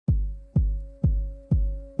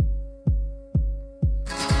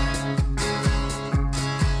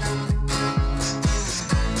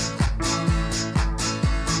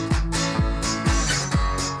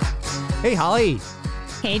Hey, Holly.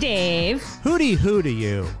 Hey, Dave. Hooty hoo to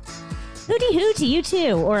you. Hooty hoo to you,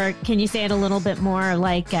 too. Or can you say it a little bit more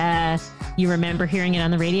like you remember hearing it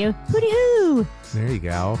on the radio? Hooty hoo. There you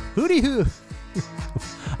go. Hooty hoo.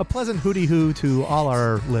 A pleasant hooty hoo to all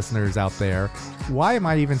our listeners out there. Why am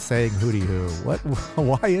I even saying hooty hoo? What?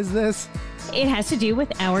 Why is this? It has to do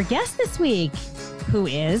with our guest this week, who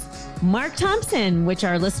is Mark Thompson, which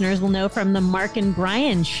our listeners will know from the Mark and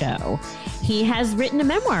Brian show. He has written a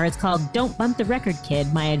memoir. It's called Don't Bump the Record,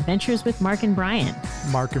 Kid, My Adventures with Mark and Brian.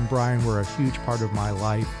 Mark and Brian were a huge part of my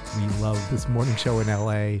life. We loved this morning show in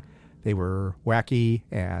L.A. They were wacky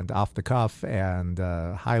and off the cuff and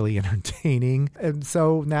highly entertaining. And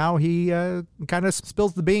so now he kind of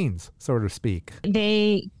spills the beans, so to speak.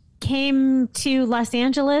 They came to Los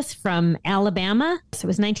Angeles from Alabama. So it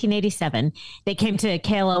was 1987. They came to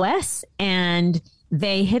KLOS and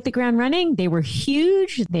they hit the ground running. They were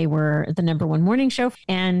huge. They were the #1 morning show.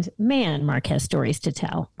 And man, Mark has stories to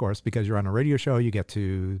tell. Of course, because you're on a radio show, you get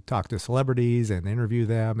to talk to celebrities and interview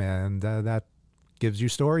them. And that gives you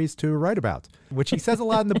stories to write about, which he says a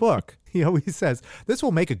lot in the book. He always says, this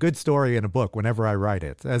will make a good story in a book whenever I write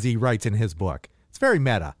it, as he writes in his book. It's very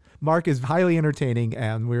meta. Mark is highly entertaining,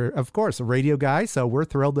 and we're, of course, a radio guy, so we're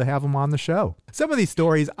thrilled to have him on the show. Some of these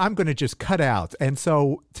stories I'm going to just cut out. And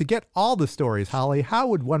so to get all the stories, Holly, how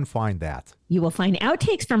would one find that? You will find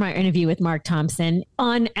outtakes from our interview with Mark Thompson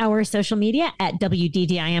on our social media at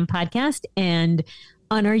WDDIM Podcast and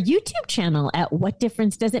on our YouTube channel at What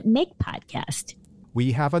Difference Does It Make Podcast.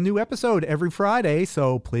 We have a new episode every Friday,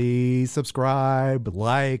 so please subscribe,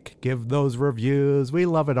 like, give those reviews. We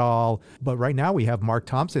love it all. But right now we have Mark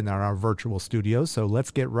Thompson in our virtual studio, so let's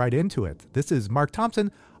get right into it. This is Mark Thompson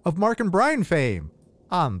of Mark and Brian fame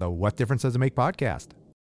on the What Difference Does It Make podcast.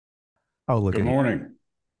 Oh, look Good at morning.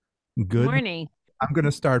 you. Good morning. I'm going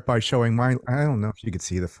to start by showing I don't know if you could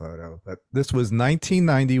see the photo, but this was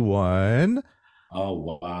 1991.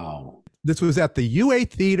 Oh, wow. This was at the UA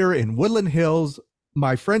Theater in Woodland Hills.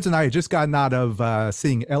 My friends and I had just gotten out of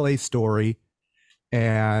seeing LA Story.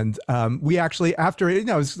 And we actually, after it,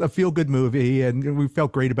 it was a feel-good movie and we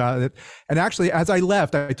felt great about it. And actually, as I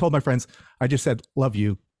left, I told my friends, I just said, love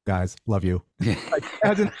you guys, love you.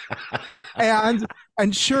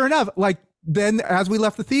 and sure enough, then as we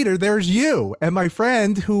left the theater, there's you and my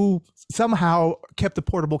friend who somehow kept the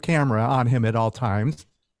portable camera on him at all times.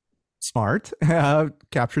 Smart,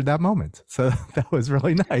 captured that moment. So that was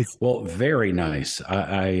really nice. Well, very nice.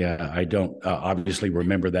 I don't obviously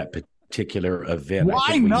remember that particular event. Why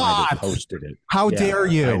I think we not? might have posted it. How dare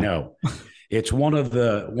you? I know. It's one of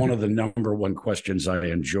the #1 questions I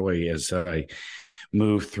enjoy as I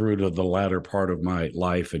move through to the latter part of my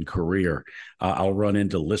life and career. I'll run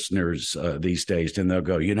into listeners these days and they'll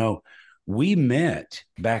go, we met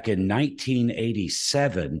back in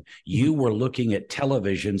 1987. You were looking at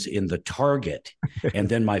televisions in the Target. And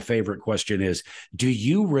then my favorite question is, do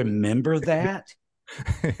you remember that?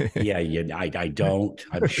 Yeah, I don't.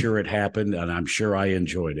 I'm sure it happened and I'm sure I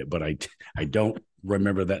enjoyed it, but I don't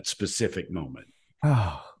remember that specific moment.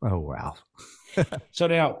 Oh wow. So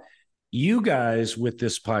now you guys with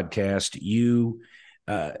this podcast, you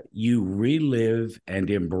relive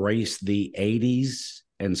and embrace the 80s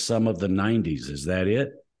and some of the 90s. Is that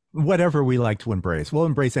it? Whatever we like to embrace. We'll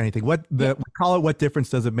embrace anything. We call it What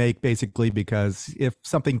Difference Does It Make, basically, because if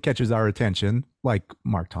something catches our attention, like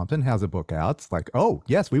Mark Thompson has a book out, it's like, oh,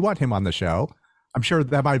 yes, we want him on the show. I'm sure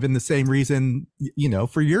that might have been the same reason,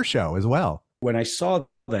 for your show as well. When I saw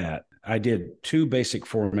that, I did 2 basic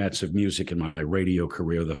formats of music in my radio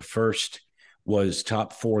career. The first was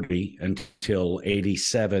top 40 until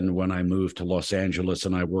 87 when I moved to Los Angeles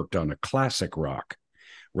and I worked on a classic rock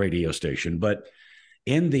radio station. But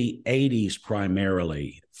in the 80s,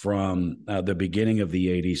 primarily from the beginning of the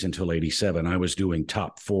 80s until 87, I was doing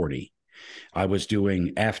top 40. I was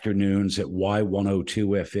doing afternoons at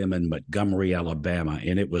Y102 FM in Montgomery, Alabama,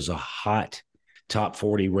 and it was a hot top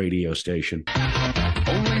 40 radio station.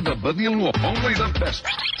 Only the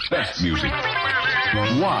best music.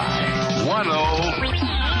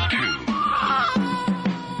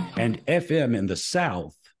 Y102. And FM in the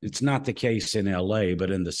South, it's not the case in LA, but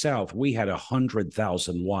in the South, we had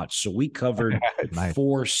 100,000 watts. So we covered Nice.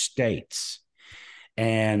 4 states.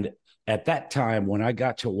 And at that time, when I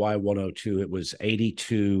got to Y102, it was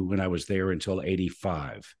 82 when I was there until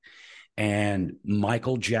 85. And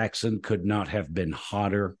Michael Jackson could not have been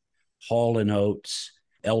hotter. Hall & Oates,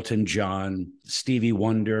 Elton John, Stevie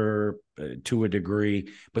Wonder to a degree.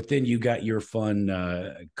 But then you got your fun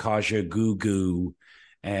Kaja Gugu.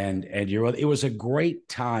 And it was a great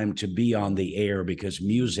time to be on the air because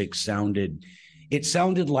music sounded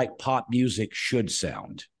like pop music should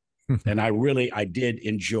sound. And I did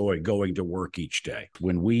enjoy going to work each day.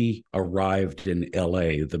 When we arrived in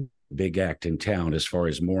LA, the big act in town as far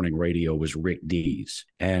as morning radio was Rick Dees.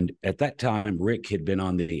 And at that time, Rick had been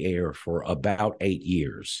on the air for about 8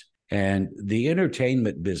 years. And the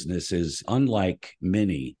entertainment business is unlike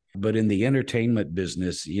many, but in the entertainment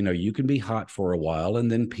business, you know, you can be hot for a while, and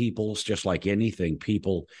then people's, just like anything,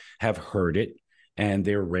 people have heard it and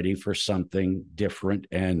they're ready for something different.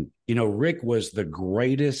 And, you know, Rick was the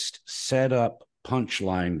greatest setup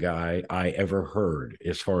punchline guy I ever heard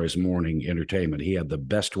as far as morning entertainment. He had the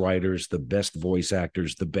best writers, the best voice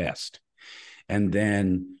actors, the best. And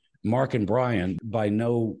then Mark and Brian, by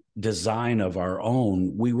no design of our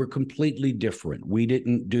own, we were completely different. We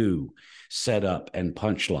didn't do setup and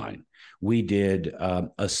punchline. We did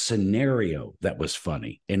a scenario that was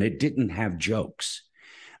funny, and it didn't have jokes.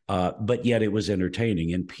 But yet it was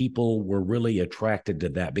entertaining, and people were really attracted to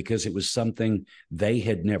that because it was something they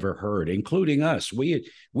had never heard, including us. We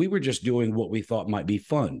were just doing what we thought might be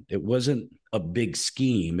fun. It wasn't a big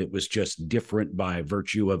scheme. It was just different by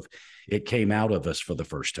virtue of it came out of us for the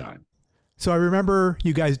first time. So I remember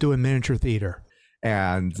you guys doing miniature theater,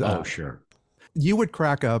 and oh, sure. You would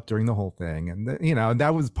crack up during the whole thing, and you know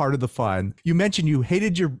that was part of the fun. You mentioned you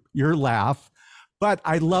hated your laugh, but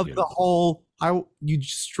I loved the whole. You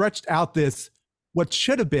stretched out this, what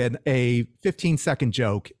should have been a 15-second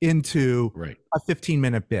joke into a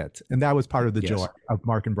 15-minute bit. And that was part of the joy of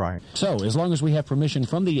Mark and Brian. So as long as we have permission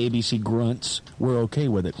from the ABC Grunts, we're okay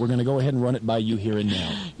with it. We're going to go ahead and run it by you here and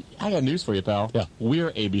now. I got news for you, pal. Yeah.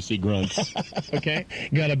 We're ABC Grunts. Okay?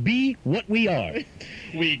 Gotta be what we are.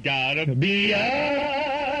 We gotta be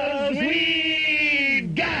us. We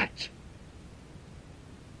got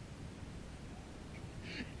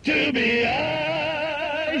to be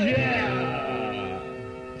us, yeah.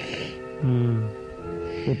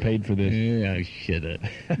 We're paid for this. Yeah, shut up.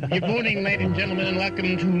 Good morning, ladies and gentlemen, and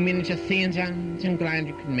welcome to Miniature Theater. I'm glad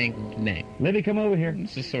you could make it today. Libby, come over here.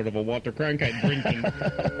 This is sort of a Walter Cronkite Brington.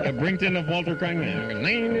 A Brington of Walter Cronkite.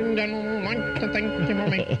 Ladies and gentlemen, like to thank you for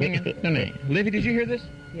making it today. Libby, did you hear this?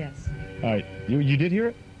 Yes. All right. You did hear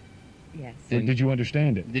it? Yes. Did you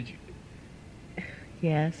understand it? Did you?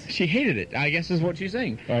 Yes. She hated it, I guess is what she's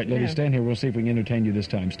saying. All right, Libby, Yeah. stand here. We'll see if we can entertain you this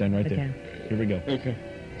time. Stand right there. Here we go. Okay.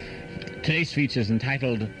 Today's speech is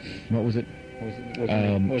entitled... What was it?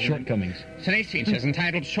 Shortcomings. Today's speech is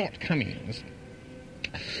entitled Shortcomings.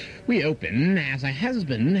 We open as a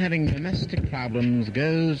husband having domestic problems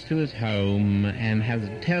goes to his home and has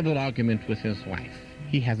a terrible argument with his wife.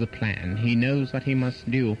 He has a plan. He knows what he must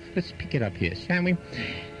do. Let's pick it up here, shall we?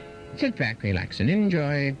 Sit back, relax, and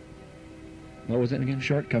enjoy. What was it again?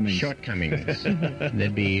 Shortcomings. Shortcomings.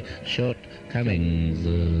 There'd be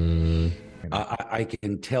shortcomings. I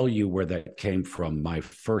can tell you where that came from. My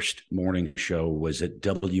first morning show was at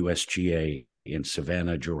WSGA in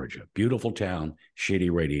Savannah, Georgia. Beautiful town,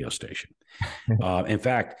 shitty radio station. In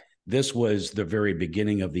fact, this was the very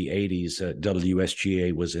beginning of the 80s.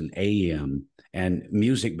 WSGA was an AM, and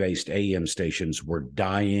music-based AM stations were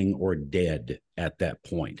dying or dead at that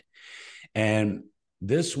point. And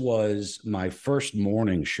this was my first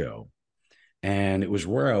morning show, and it was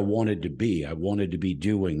where I wanted to be. I wanted to be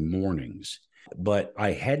doing mornings, but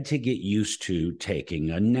I had to get used to taking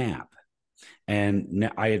a nap. And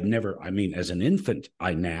I had never, I mean, as an infant,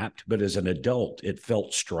 I napped, but as an adult, it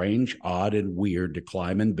felt strange, odd, and weird to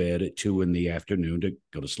climb in bed at 2 p.m. to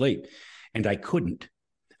go to sleep. And I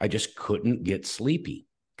just couldn't get sleepy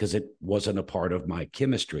because it wasn't a part of my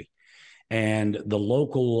chemistry. And the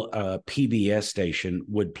local PBS station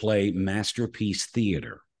would play Masterpiece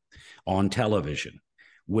Theater on television,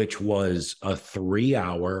 which was a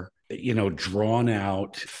 3-hour, drawn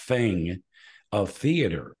out thing of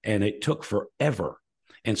theater. And it took forever.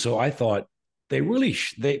 And so I thought they really,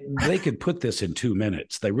 they could put this in 2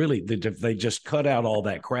 minutes. They just cut out all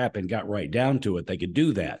that crap and got right down to it. They could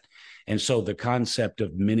do that. And so the concept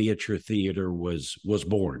of miniature theater was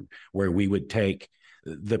born, where we would take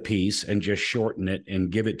the piece and just shorten it and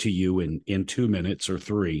give it to you in 2 minutes or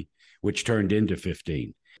 3, which turned into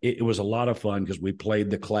 15. It was a lot of fun because we played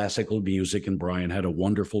the classical music and Brian had a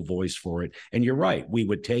wonderful voice for it. And you're right, we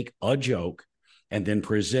would take a joke and then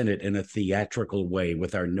present it in a theatrical way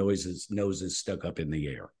with our noses stuck up in the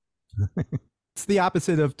air. It's the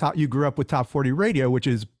opposite of you grew up with Top 40 radio, which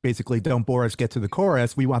is basically don't bore us, get to the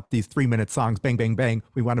chorus. We want these 3-minute songs, bang, bang, bang.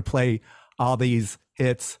 We want to play all these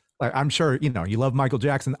hits. Like, I'm sure, you love Michael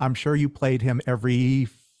Jackson. I'm sure you played him every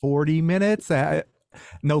 40 minutes,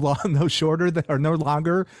 no shorter or no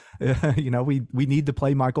longer. We need to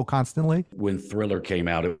play Michael constantly. When Thriller came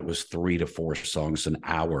out, it was 3 to 4 songs an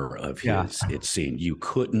hour of his. It seemed you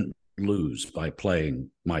couldn't lose by playing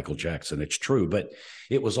Michael Jackson. It's true. But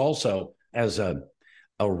it was also, as a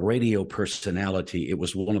radio personality, it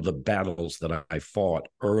was one of the battles that I fought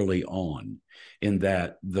early on, in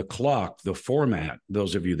that the clock, the format,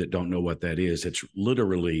 those of you that don't know what that is, it's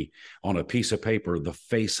literally on a piece of paper, the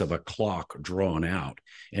face of a clock drawn out.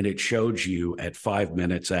 And it showed you at 5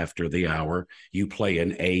 minutes after the hour, you play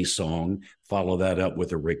an A song, follow that up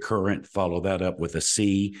with a recurrent, follow that up with a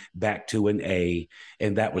C, back to an A.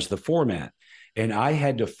 And that was the format. And I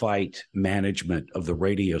had to fight management of the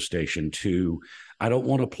radio station to, I don't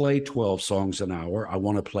want to play 12 songs an hour. I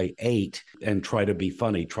want to play 8 and try to be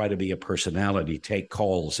funny, try to be a personality, take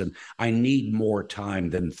calls. And I need more time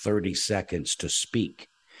than 30 seconds to speak.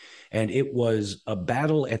 And it was a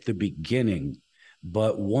battle at the beginning.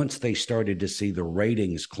 But once they started to see the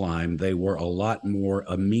ratings climb, they were a lot more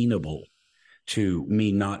amenable to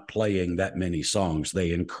me not playing that many songs.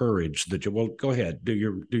 They encouraged well, go ahead,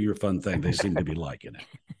 do your fun thing. They seem to be liking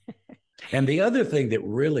it. And the other thing that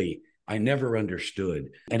really I never understood,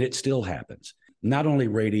 and it still happens, not only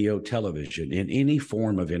radio, television, in any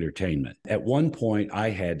form of entertainment. At one point,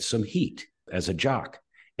 I had some heat as a jock.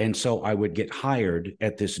 And so I would get hired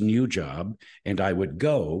at this new job and I would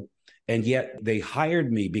go. And yet they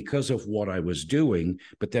hired me because of what I was doing.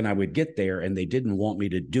 But then I would get there and they didn't want me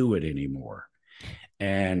to do it anymore.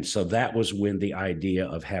 And so that was when the idea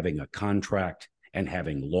of having a contract and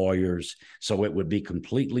having lawyers, so it would be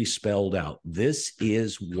completely spelled out. This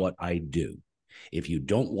is what I do. If you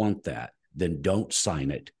don't want that, then don't sign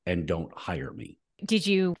it and don't hire me. Did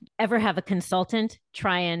you ever have a consultant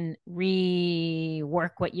try and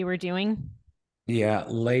rework what you were doing? Yeah,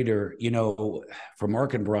 later, for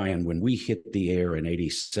Mark and Brian, when we hit the air in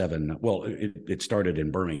 87, well, it started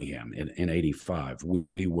in Birmingham in 85.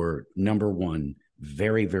 We were number one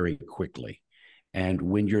very, very quickly. And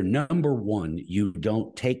when you're number one, you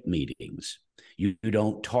don't take meetings. You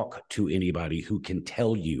don't talk to anybody who can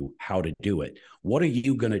tell you how to do it. What are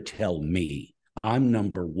you going to tell me? I'm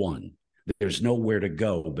number one. There's nowhere to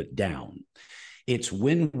go but down. It's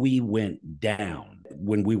when we went down,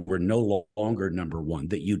 when we were no longer number one,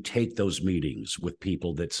 that you take those meetings with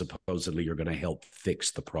people that supposedly are going to help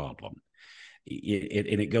fix the problem.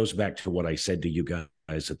 And it goes back to what I said to you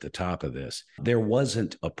guys at the top of this. There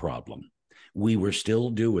wasn't a problem. We were still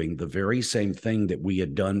doing the very same thing that we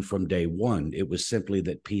had done from day one. It was simply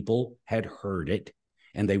that people had heard it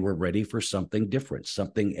and they were ready for something different,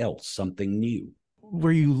 something else, something new.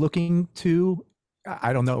 Were you looking to,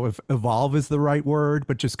 I don't know if evolve is the right word,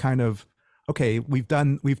 but just kind of, okay, we've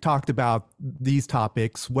talked about these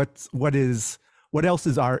topics. What else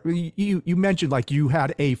is you mentioned like you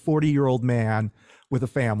had a 40-year-old man with a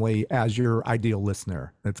family as your ideal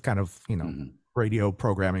listener. That's kind of, radio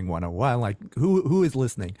programming 101, like who is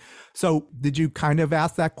listening? So did you kind of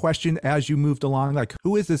ask that question as you moved along? Like,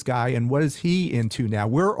 who is this guy and what is he into now?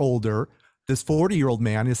 We're older. This 40-year-old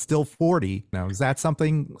man is still 40. Now, is that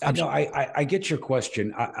something? I get your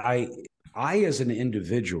question. I as an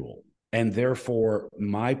individual, and therefore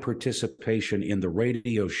my participation in the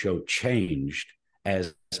radio show changed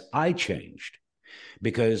as I changed,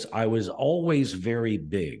 because I was always very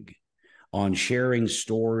big on sharing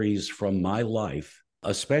stories from my life,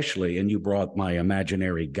 especially, and you brought my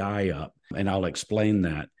imaginary guy up, and I'll explain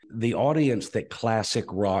that. The audience that classic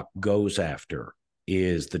rock goes after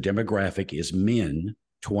is the demographic is men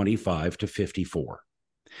 25 to 54.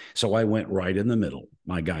 So I went right in the middle.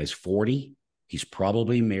 My guy's 40. He's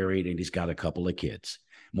probably married and he's got a couple of kids.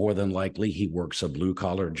 More than likely, he works a blue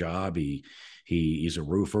collar job. He's a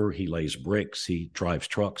roofer. He lays bricks. He drives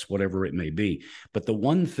trucks, whatever it may be. But the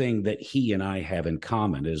one thing that he and I have in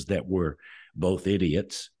common is that we're both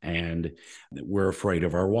idiots and we're afraid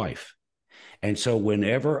of our wife. And so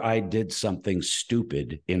whenever I did something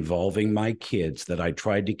stupid involving my kids that I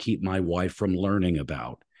tried to keep my wife from learning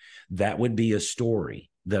about, that would be a story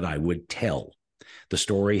that I would tell. The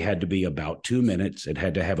story had to be about 2 minutes. It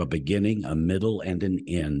had to have a beginning, a middle, and an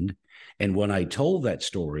end. And when I told that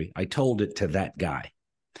story, I told it to that guy.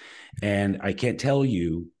 And I can't tell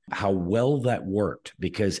you how well that worked,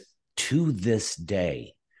 because to this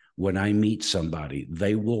day, when I meet somebody,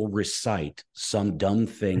 they will recite some dumb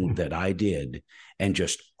thing that I did and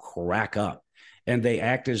just crack up. And they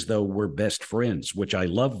act as though we're best friends, which I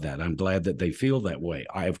love that. I'm glad that they feel that way.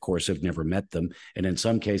 I, of course, have never met them. And in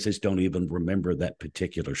some cases, don't even remember that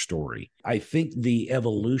particular story. I think the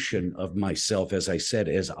evolution of myself, as I said,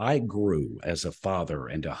 as I grew as a father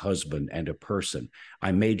and a husband and a person,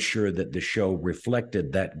 I made sure that the show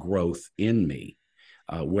reflected that growth in me.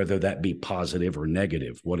 whether that be positive or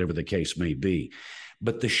negative, whatever the case may be.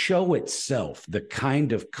 But the show itself, the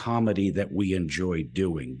kind of comedy that we enjoyed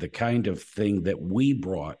doing, the kind of thing that we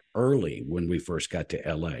brought early when we first got to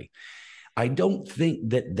LA, I don't think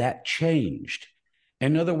that changed.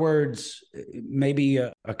 In other words, maybe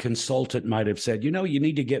a consultant might have said, you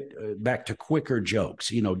need to get back to quicker jokes,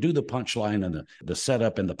 do the punchline and the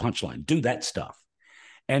setup and the punchline, do that stuff.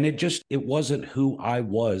 And it wasn't who I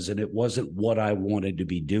was, and it wasn't what I wanted to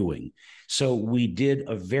be doing. So we did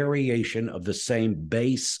a variation of the same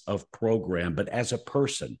base of program, but as a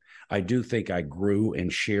person, I do think I grew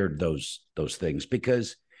and shared those things,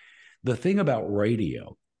 because the thing about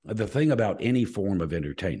radio, the thing about any form of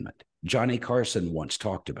entertainment, Johnny Carson once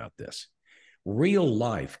talked about this. Real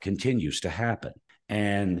life continues to happen.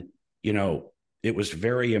 And, it was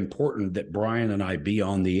very important that Brian and I be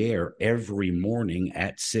on the air every morning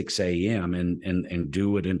at 6 a.m. and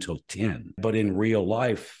do it until 10. But in real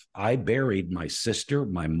life, I buried my sister,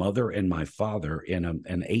 my mother, and my father in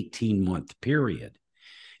an 18-month period.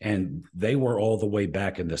 And they were all the way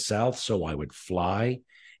back in the South, so I would fly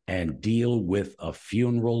and deal with a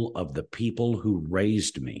funeral of the people who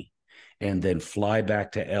raised me, and then fly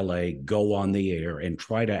back to LA, go on the air, and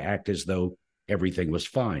try to act as though everything was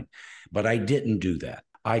fine. But I didn't do that.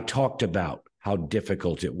 I talked about how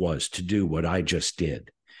difficult it was to do what I just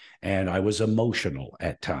did. And I was emotional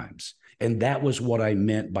at times. And that was what I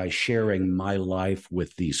meant by sharing my life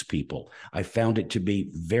with these people. I found it to be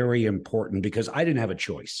very important because I didn't have a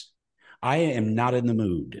choice. I am not in the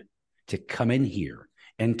mood to come in here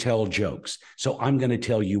and tell jokes. So I'm going to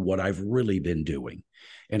tell you what I've really been doing.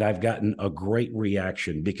 And I've gotten a great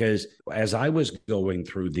reaction because as I was going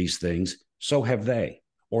through these things, so have they,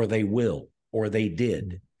 or they will, or they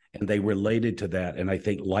did. And they related to that. And I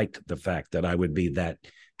think liked the fact that I would be that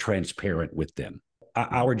transparent with them.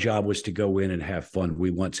 Our job was to go in and have fun. We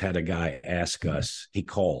once had a guy ask us, he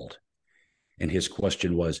called, and his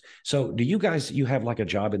question was, so do you have like a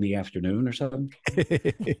job in the afternoon or something?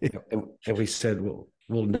 And we said, well,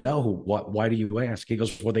 no, why do you ask? He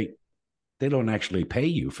goes, well, they don't actually pay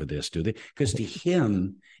you for this, do they? Because to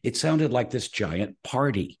him, it sounded like this giant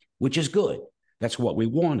party, which is good. That's what we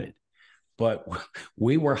wanted. But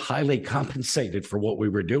we were highly compensated for what we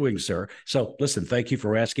were doing, sir. So listen, thank you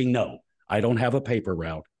for asking. No, I don't have a paper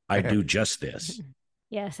route. I do just this.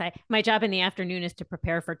 Yes, my job in the afternoon is to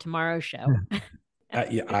prepare for tomorrow's show.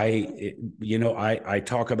 I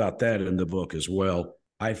talk about that in the book as well.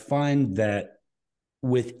 I find that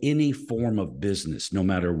with any form of business, no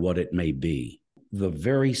matter what it may be, the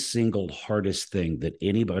very single hardest thing that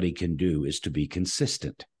anybody can do is to be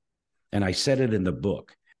consistent. And I said it in the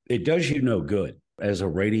book. It does you no good as a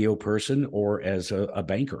radio person or as a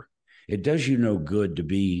banker. It does you no good to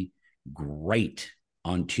be great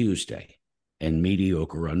on Tuesday and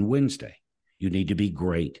mediocre on Wednesday. You need to be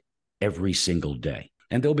great every single day.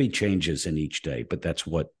 And there'll be changes in each day, but that's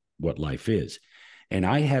what life is. And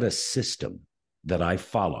I had a system that I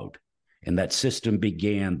followed. And that system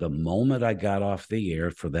began the moment I got off the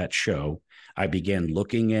air for that show. I began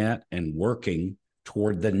looking at and working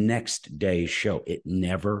toward the next day's show. It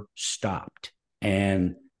never stopped.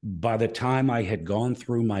 And by the time I had gone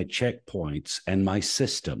through my checkpoints and my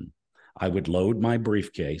system, I would load my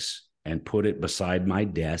briefcase and put it beside my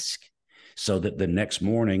desk so that the next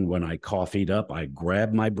morning when I coffeed up, I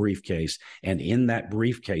grabbed my briefcase, and in that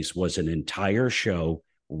briefcase was an entire show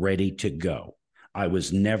ready to go. I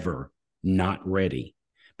was never not ready,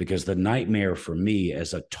 because the nightmare for me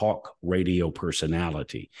as a talk radio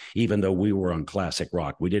personality, even though we were on classic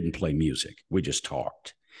rock, we didn't play music, we just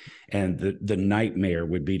talked. And the nightmare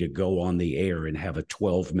would be to go on the air and have a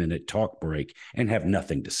 12-minute talk break and have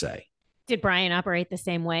nothing to say. Did Brian operate the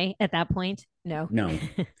same way at that point? No.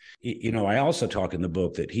 I also talk in the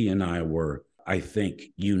book that he and I were, I think,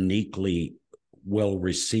 uniquely well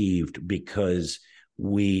received because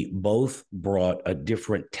we both brought a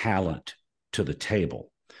different talent to the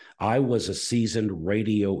table. I was a seasoned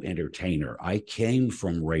radio entertainer. I came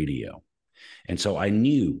from radio. And so I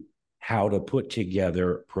knew how to put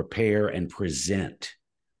together, prepare, and present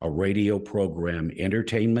a radio program,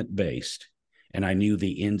 entertainment-based, and I knew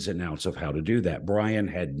the ins and outs of how to do that. Brian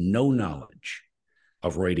had no knowledge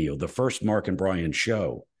of radio. The first Mark and Brian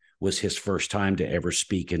show was his first time to ever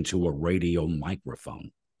speak into a radio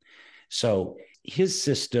microphone. So his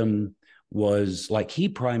system was like he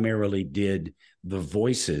primarily did the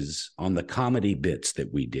voices on the comedy bits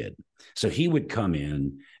that we did. So he would come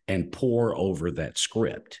in and pour over that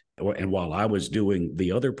script. And while I was doing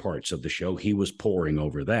the other parts of the show, he was pouring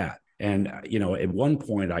over that. And, at one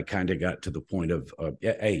point I kind of got to the point of,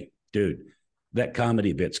 hey, dude, that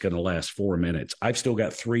comedy bit's going to last 4 minutes. I've still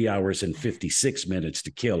got 3 hours and 56 minutes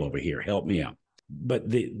to kill over here. Help me out. But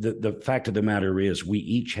the fact of the matter is we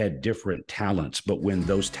each had different talents, but when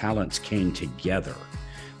those talents came together,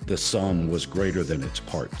 the sum was greater than its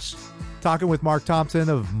parts. Talking with Mark Thompson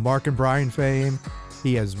of Mark and Brian fame.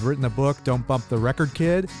 He has written a book, Don't Bump the Record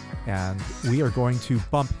Kid, and we are going to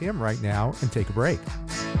bump him right now and take a break.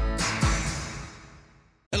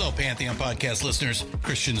 Hello, Pantheon podcast listeners.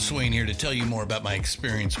 Christian Swain here to tell you more about my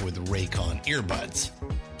experience with Raycon earbuds.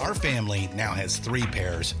 Our family now has 3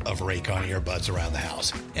 pairs of Raycon earbuds around the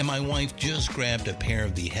house, and my wife just grabbed a pair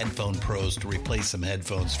of the Headphone Pros to replace some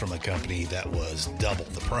headphones from a company that was double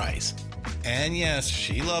the price. And yes,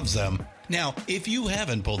 she loves them. Now, if you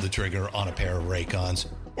haven't pulled the trigger on a pair of Raycons,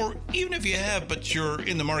 or even if you have, but you're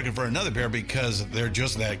in the market for another pair because they're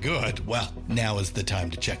just that good, well, now is the time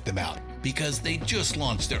to check them out, because they just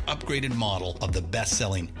launched their upgraded model of the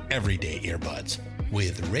best-selling everyday earbuds.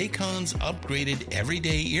 With Raycon's upgraded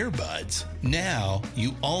everyday earbuds, now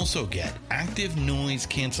you also get active noise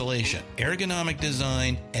cancellation, ergonomic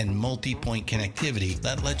design, and multi-point connectivity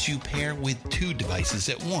that lets you pair with 2 devices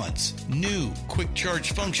at once. New quick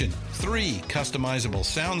charge function, 3 customizable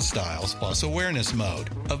sound styles, plus awareness mode.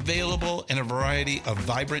 Available in a variety of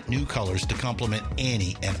vibrant new colors to complement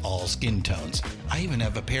any and all skin tones. I even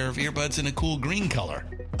have a pair of earbuds in a cool green color.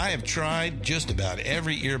 I have tried just about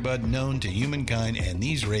every earbud known to humankind, and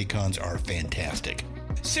these Raycons are fantastic.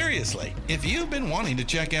 Seriously, if you've been wanting to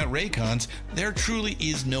check out Raycons, there truly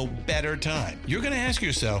is no better time. You're going to ask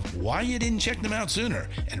yourself why you didn't check them out sooner,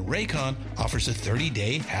 and Raycon offers a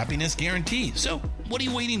 30-day happiness guarantee. So what are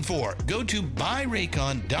you waiting for? Go to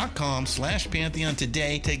buyraycon.com/Pantheon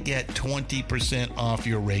today to get 20% off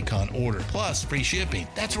your Raycon order, plus free shipping.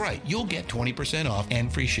 That's right, you'll get 20% off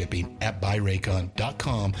and free shipping at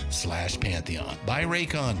buyraycon.com/Pantheon.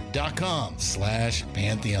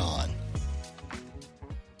 buyraycon.com/Pantheon.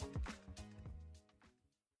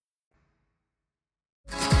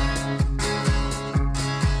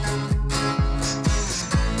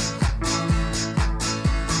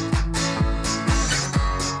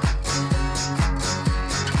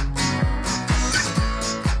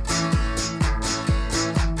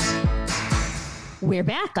 We're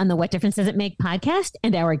back on the What Difference Does It Make podcast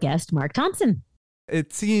and our guest, Mark Thompson.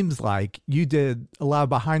 It seems like you did a lot of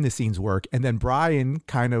behind the scenes work, and then Brian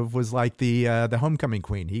kind of was like the homecoming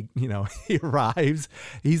queen. He he arrives,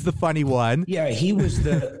 he's the funny one. Yeah, he was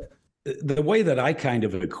the way that I kind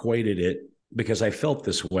of equated it, because I felt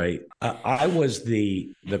this way. I was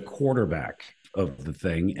the quarterback of the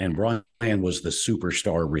thing, and Brian was the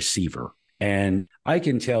superstar receiver. And I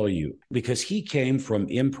can tell you, because he came from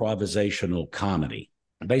improvisational comedy,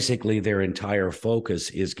 basically their entire focus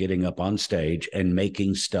is getting up on stage and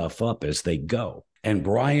making stuff up as they go. And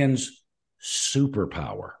Brian's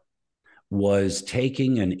superpower was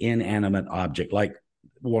taking an inanimate object, like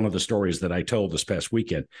one of the stories that I told this past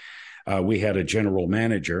weekend. We had a general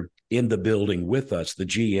manager in the building with us, the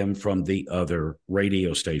GM from the other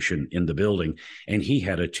radio station in the building, and he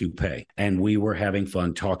had a toupee. And we were having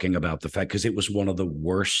fun talking about the fact, because it was one of the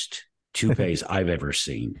worst toupees I've ever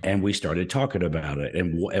seen. And we started talking about it.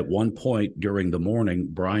 And at one point during the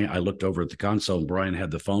morning, I looked over at the console, and Brian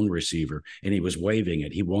had the phone receiver and he was waving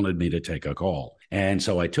it. He wanted me to take a call. And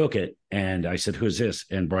so I took it and I said, "Who's this?"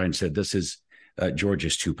 And Brian said, "This is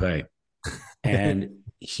George's toupee." And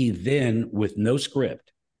he then, with no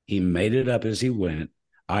script, he made it up as he went.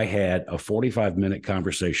 I had a 45-minute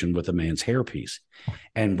conversation with a man's hairpiece.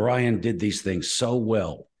 And Brian did these things so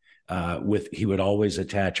well. He would always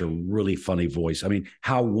attach a really funny voice. I mean,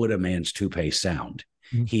 how would a man's toupee sound?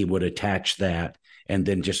 Mm-hmm. He would attach that and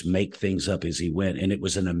then just make things up as he went. And it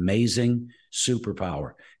was an amazing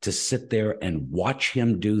superpower to sit there and watch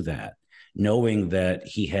him do that, knowing that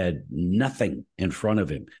he had nothing in front of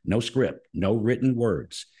him, no script, no written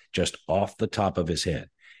words, just off the top of his head.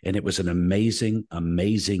 And it was an amazing,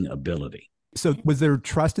 amazing ability. So was there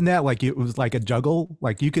trust in that? Like it was like a juggle?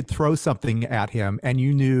 Like you could throw something at him and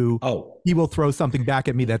you knew, he will throw something back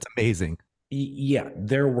at me that's amazing. Yeah,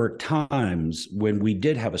 there were times when we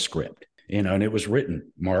did have a script, and it was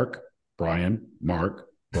written, Mark, Brian.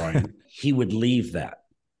 He would leave that.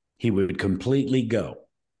 He would completely go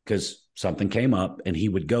because something came up and he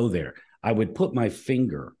would go there. I would put my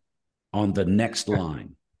finger on the next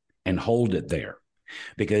line and hold it there,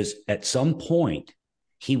 because at some point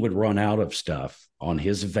he would run out of stuff on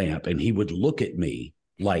his vamp and he would look at me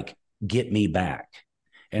like, "Get me back."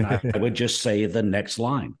 And I would just say the next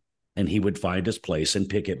line and he would find his place and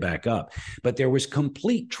pick it back up. But there was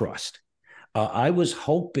complete trust. I was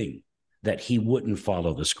hoping that he wouldn't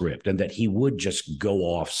follow the script and that he would just go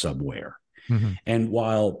off somewhere. Mhm. And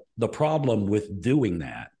while the problem with doing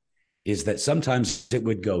that is that sometimes it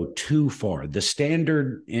would go too far. The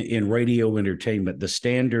standard in radio entertainment, the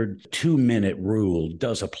standard 2-minute rule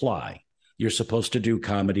does apply. You're supposed to do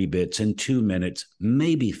comedy bits in 2 minutes,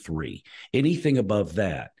 maybe 3. Anything above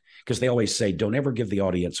that, because they always say, don't ever give the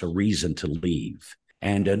audience a reason to leave.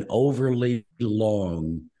 And an overly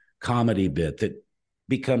long comedy bit that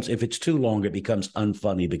becomes, if it's too long, it becomes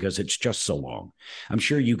unfunny because it's just so long. I'm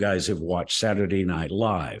sure you guys have watched Saturday Night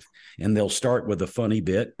Live, and they'll start with a funny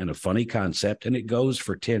bit and a funny concept, and it goes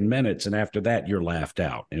for 10 minutes. And after that, you're laughed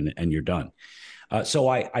out and you're done. So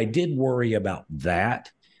I did worry about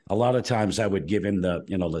that. A lot of times I would give him the,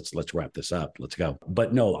 let's wrap this up. Let's go.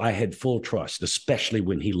 But no, I had full trust, especially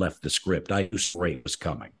when he left the script. I knew straight was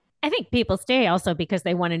coming. I think people stay also because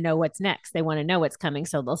they want to know what's next. They want to know what's coming,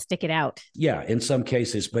 so they'll stick it out. Yeah, in some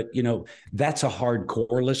cases. But, that's a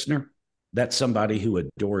hardcore listener. That's somebody who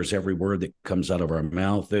adores every word that comes out of our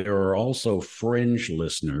mouth. There are also fringe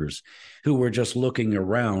listeners who are just looking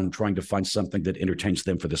around trying to find something that entertains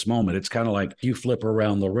them for this moment. It's kind of like you flip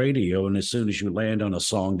around the radio, and as soon as you land on a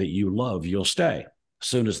song that you love, you'll stay. As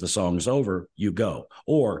soon as the song's over, you go.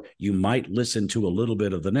 Or you might listen to a little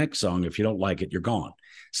bit of the next song. If you don't like it, you're gone.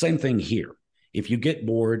 Same thing here. If you get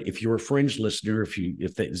bored, if you're a fringe listener,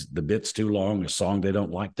 if the bit's too long, a song they don't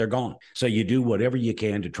like, they're gone. So you do whatever you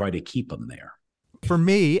can to try to keep them there. For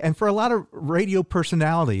me, and for a lot of radio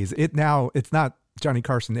personalities, it's not Johnny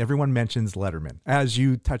Carson. Everyone mentions Letterman. As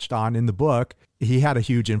you touched on in the book, he had a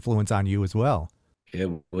huge influence on you as well. It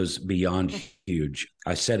was beyond huge.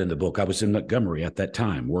 I said in the book, I was in Montgomery at that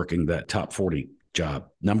time, working that top 40 job,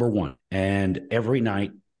 number 1. And every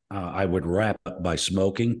night I would wrap up by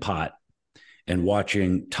smoking pot and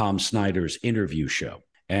watching Tom Snyder's interview show.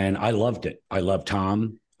 And I loved it. I loved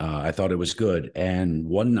Tom. I thought it was good. And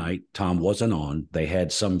one night, Tom wasn't on. They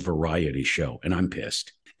had some variety show, and I'm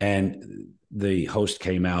pissed. And the host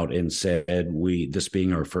came out and said, this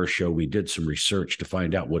being our first show, we did some research to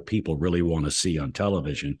find out what people really want to see on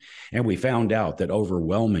television. And we found out that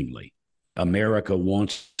overwhelmingly, America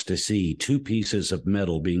wants to see 2 pieces of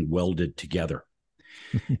metal being welded together.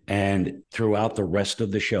 And throughout the rest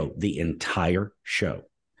of the show, the entire show,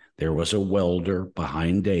 there was a welder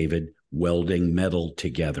behind David welding metal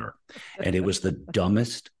together. And it was the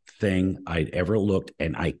dumbest thing I'd ever looked,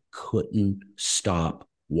 and I couldn't stop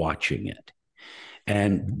watching it.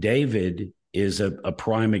 And David is a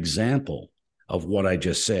prime example of what I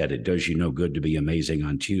just said. It does you no good to be amazing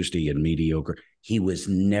on Tuesday and mediocre. He was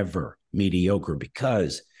never mediocre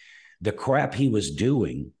because the crap he was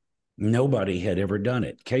doing, nobody had ever done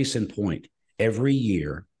it. Case in point, every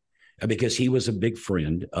year, because he was a big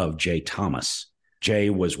friend of Jay Thomas. Jay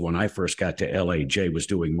was, when I first got to LA, Jay was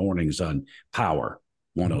doing mornings on Power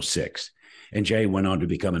 106. And Jay went on to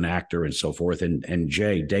become an actor and so forth. And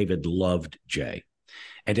David loved Jay.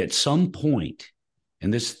 And at some point,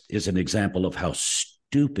 and this is an example of how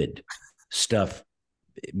stupid stuff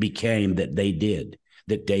became that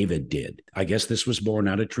David did. I guess this was born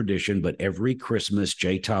out of tradition, but every Christmas,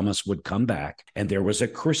 Jay Thomas would come back, and there was a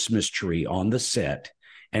Christmas tree on the set,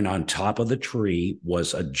 and on top of the tree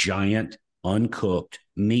was a giant uncooked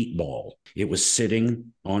meatball. It was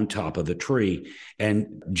sitting on top of the tree,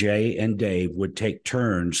 and Jay and Dave would take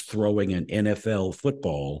turns throwing an NFL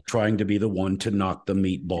football, trying to be the one to knock the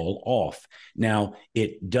meatball off. Now,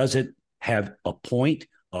 it doesn't have a point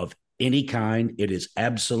of any kind. It is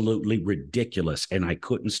absolutely ridiculous, and I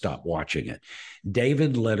couldn't stop watching it.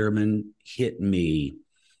 David Letterman hit me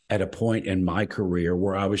at a point in my career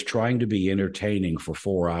where I was trying to be entertaining for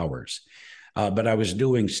 4 hours. But I was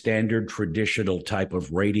doing standard traditional type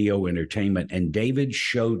of radio entertainment. And David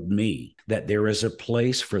showed me that there is a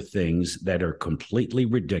place for things that are completely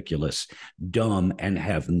ridiculous, dumb, and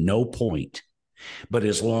have no point. But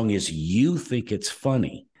as long as you think it's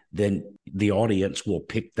funny, then the audience will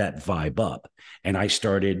pick that vibe up. And I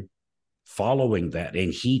started following that.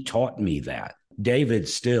 And he taught me that. David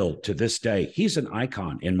still, to this day, he's an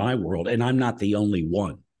icon in my world. And I'm not the only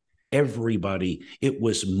one. Everybody, it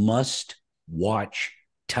was must watch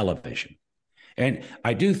television. And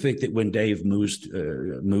I do think that when Dave moved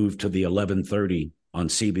to the 11:30 on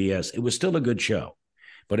CBS, it was still a good show,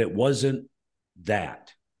 but it wasn't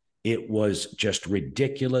that. It was just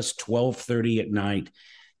ridiculous, 12:30 at night,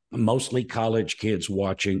 mostly college kids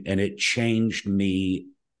watching, and it changed me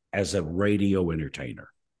as a radio entertainer.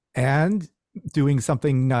 And doing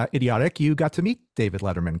something idiotic, you got to meet David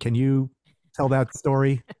Letterman. Can you tell that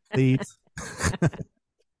story, please?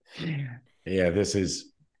 Yeah, this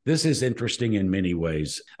is interesting in many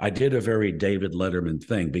ways. I did a very David Letterman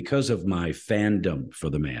thing because of my fandom for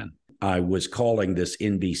the man. I was calling this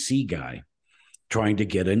NBC guy trying to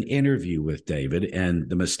get an interview with David. And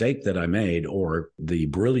the mistake that I made, or the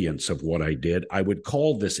brilliance of what I did, I would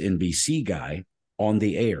call this NBC guy on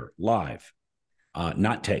the air live,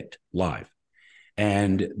 not taped, live.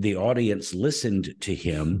 And the audience listened to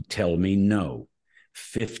him tell me no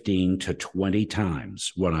 15 to 20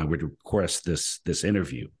 times when I would request this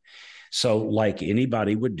interview. So like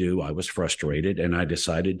anybody would do, I was frustrated, and I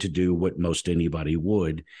decided to do what most anybody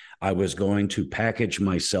would. I was going to package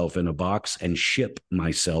myself in a box and ship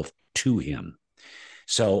myself to him.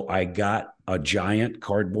 So I got a giant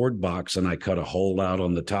cardboard box, and I cut a hole out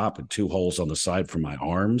on the top and 2 holes on the side for my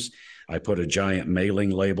arms. I put a giant mailing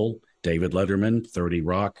label, David Letterman, 30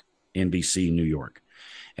 Rock, NBC, New York.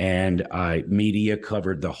 And media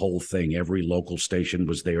covered the whole thing. Every local station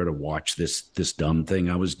was there to watch this dumb thing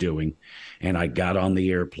I was doing. And I got on the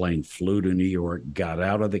airplane, flew to New York, got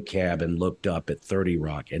out of the cab and looked up at 30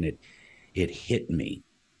 Rock. And it hit me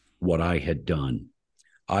what I had done.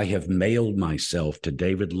 I have mailed myself to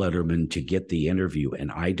David Letterman to get the interview,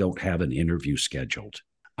 and I don't have an interview scheduled.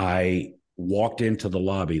 I walked into the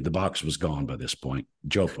lobby. The box was gone by this point.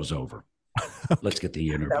 Joke was over. Let's get the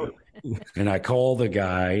interview. And I called the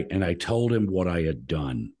guy and I told him what I had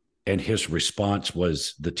done. And his response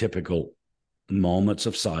was the typical moments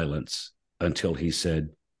of silence until he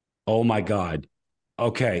said, "Oh my God.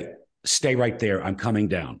 Okay, stay right there. I'm coming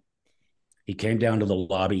down." He came down to the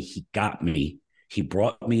lobby. He got me. He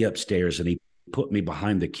brought me upstairs and he put me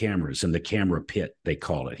behind the cameras in the camera pit, they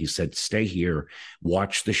call it. He said, "Stay here,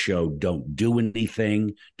 watch the show. Don't do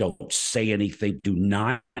anything. Don't say anything. Do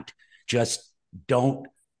not, just don't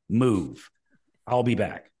move. I'll be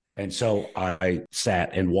back." And so I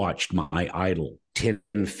sat and watched my idol 10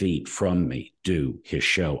 feet from me do his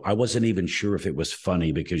show. I wasn't even sure if it was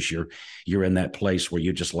funny, because you're in that place where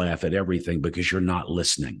you just laugh at everything because you're not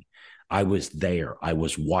listening. I was there. I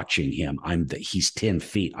was watching him. He's 10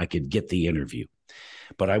 feet. I could get the interview.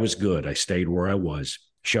 But I was good. I stayed where I was.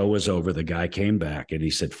 Show was over. The guy came back and he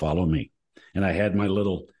said, "Follow me." And I had my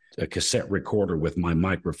little cassette recorder with my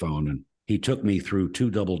microphone, and he took me through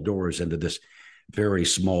 2 double doors into this very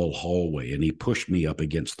small hallway, and he pushed me up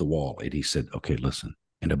against the wall. And he said, "Okay, listen.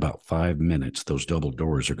 In about 5 minutes, those double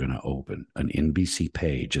doors are going to open. An NBC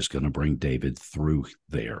page is going to bring David through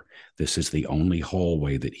there. This is the only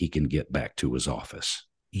hallway that he can get back to his office.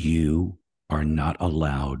 You are not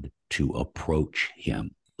allowed to approach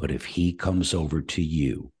him. But if he comes over to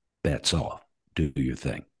you, bets off. Do your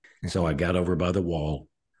thing." So I got over by the wall.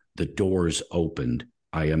 The doors opened.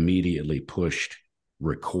 I immediately pushed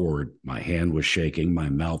record. My hand was shaking. My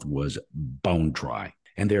mouth was bone dry.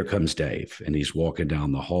 And there comes Dave, and he's walking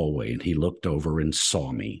down the hallway, and he looked over and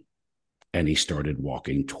saw me, and he started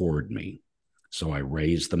walking toward me. So I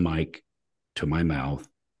raised the mic to my mouth,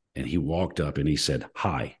 and he walked up and he said,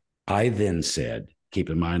 "Hi." I then said, keep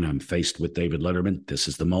in mind, I'm faced with David Letterman. This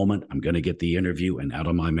is the moment. I'm going to get the interview. And out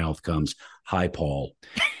of my mouth comes, "Hi, Paul."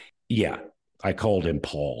 Yeah, I called him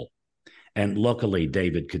Paul. And luckily,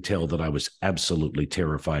 David could tell that I was absolutely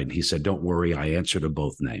terrified. And he said, "Don't worry, I answer to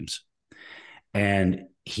both names." And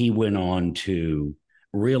he went on to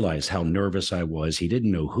realize how nervous I was. He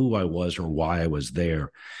didn't know who I was or why I was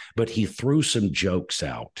there, but he threw some jokes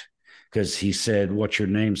out, because he said, "What's your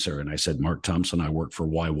name, sir?" And I said, "Mark Thompson. I work for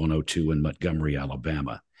Y102 in Montgomery,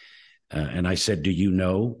 Alabama." And I said, "Do you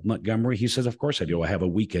know Montgomery?" He says, "Of course I do. I have a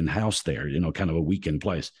weekend house there, kind of a weekend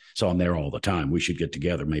place. So I'm there all the time. We should get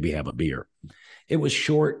together, maybe have a beer." It was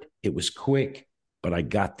short. It was quick, but I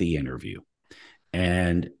got the interview.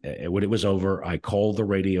 And when it was over, I called the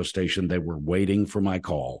radio station. They were waiting for my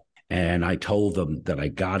call. And I told them that I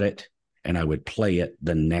got it and I would play it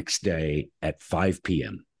the next day at 5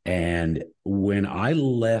 p.m. And when I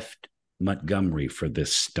left Montgomery for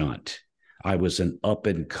this stunt, I was an up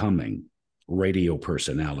and coming radio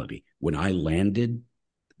personality. When I landed,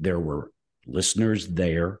 there were listeners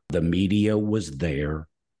there. The media was there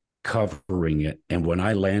covering it. And when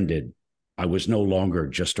I landed, I was no longer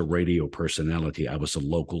just a radio personality. I was a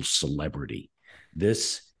local celebrity.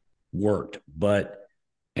 This worked,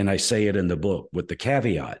 and I say it in the book with the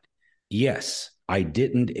caveat, yes, I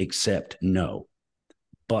didn't accept no,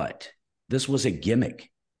 but this was a gimmick.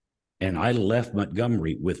 And I left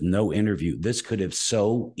Montgomery with no interview. This could have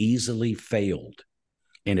so easily failed.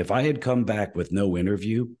 And if I had come back with no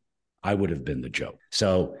interview, I would have been the joke.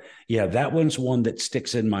 So yeah, that one's one that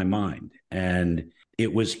sticks in my mind. And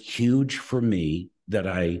it was huge for me that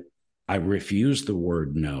I refused the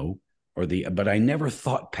word no, but I never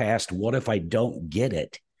thought past, what if I don't get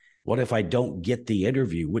it? What if I don't get the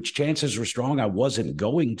interview? Which chances were strong I wasn't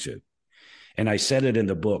going to. And I said it in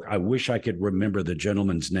the book. I wish I could remember the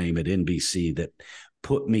gentleman's name at NBC that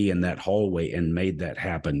put me in that hallway and made that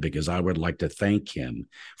happen, because I would like to thank him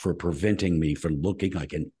for preventing me from looking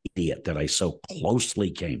like an idiot that I so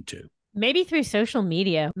closely came to. Maybe through social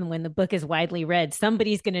media, when the book is widely read,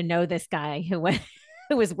 somebody's going to know this guy who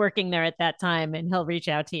was working there at that time, and he'll reach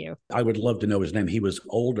out to you. I would love to know his name. He was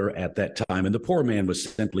older at that time, and the poor man was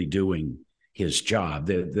simply doing his job.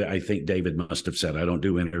 I think David must have said, "I don't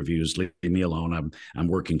do interviews. Leave me alone. I'm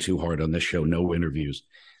working too hard on this show. No interviews."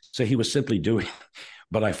 So he was simply doing.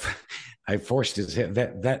 But I forced his head.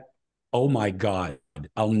 That oh my God!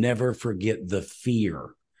 I'll never forget the fear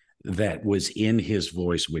that was in his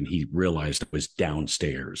voice when he realized it was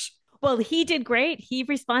downstairs. Well, he did great. He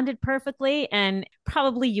responded perfectly. And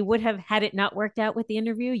probably you would have, had it not worked out with the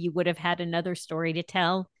interview, you would have had another story to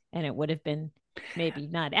tell, and it would have been maybe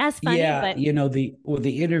not as funny. Yeah, but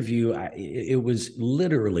the interview, it was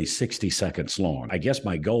literally 60 seconds long. I guess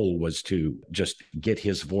my goal was to just get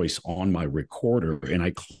his voice on my recorder, and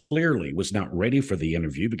I clearly was not ready for the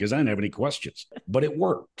interview because I didn't have any questions, but it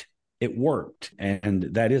worked. It worked. And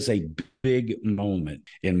that is a big moment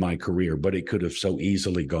in my career, but it could have so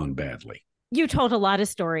easily gone badly. You told a lot of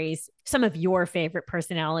stories, some of your favorite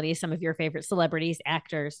personalities, some of your favorite celebrities,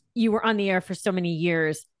 actors. You were on the air for so many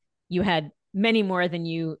years. You had many more than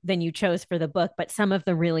you chose for the book, but some of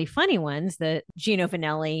the really funny ones, the Gino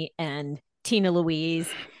Vanelli and Tina Louise.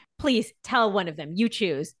 Please tell one of them. You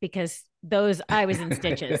choose, because those, I was in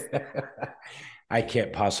stitches. I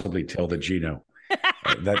can't possibly tell the Gino.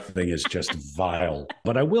 That thing is just vile.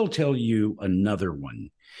 But I will tell you another one.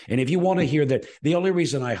 And if you want to hear that, the only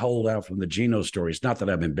reason I hold out from the Gino story is not that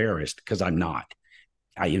I'm embarrassed, because I'm not.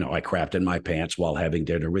 I crapped in my pants while having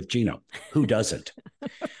dinner with Gino. Who doesn't?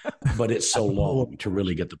 But it's so long to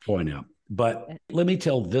really get the point out. But let me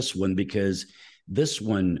tell this one, because this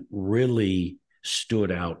one really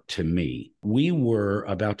stood out to me. We were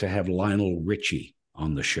about to have Lionel Richie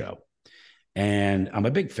on the show. And I'm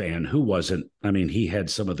a big fan. Who wasn't? I mean, he had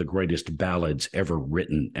some of the greatest ballads ever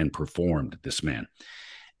written and performed, this man.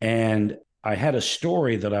 And I had a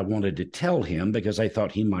story that I wanted to tell him because I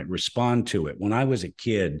thought he might respond to it. When I was a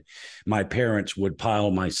kid, my parents would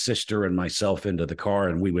pile my sister and myself into the car,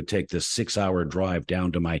 and we would take this 6-hour drive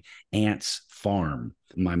down to my aunt's farm,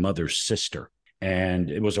 my mother's sister. And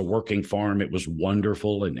it was a working farm. It was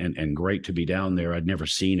wonderful and great to be down there. I'd never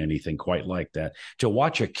seen anything quite like that. To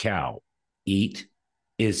watch a cow eat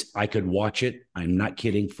I could watch it, I'm not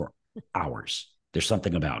kidding, for hours. There's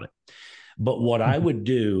something about it. But what I would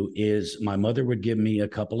do is my mother would give me a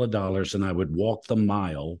couple of dollars, and I would walk the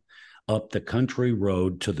mile up the country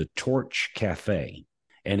road to the Torch Cafe.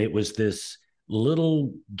 And it was this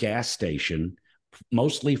little gas station,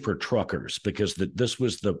 mostly for truckers, because this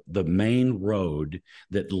was the main road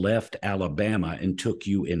that left Alabama and took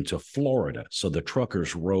you into Florida. So the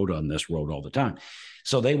truckers rode on this road all the time.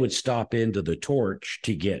 So they would stop into the Torch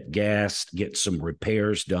to get gas, get some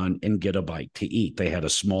repairs done, and get a bite to eat. They had a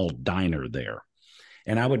small diner there.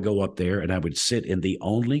 And I would go up there and I would sit in the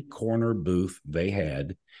only corner booth they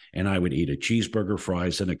had, and I would eat a cheeseburger,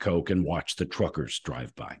 fries, and a Coke and watch the truckers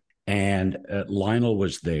drive by. And Lionel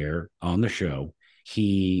was there on the show.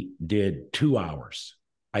 He did 2 hours.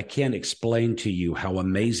 I can't explain to you how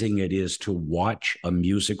amazing it is to watch a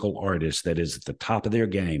musical artist that is at the top of their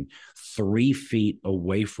game 3 feet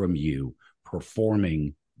away from you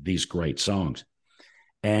performing these great songs.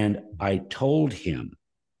 And I told him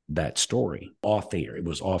that story off the air. It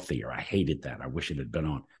was off the air. I hated that. I wish it had been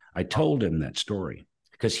on. I told him that story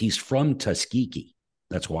because he's from Tuskegee.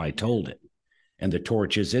 That's why I told it. And the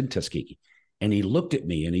Torch is in Tuskegee. And he looked at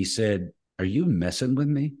me and he said, "Are you messing with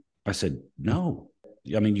me?" I said, "No.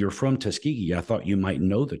 I mean, you're from Tuskegee. I thought you might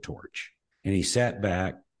know the Torch." And he sat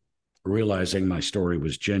back, realizing my story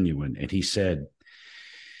was genuine. And he said,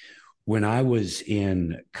 "When I was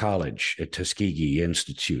in college at Tuskegee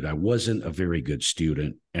Institute, I wasn't a very good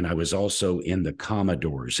student. And I was also in the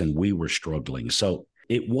Commodores, and we were struggling. So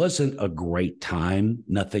it wasn't a great time.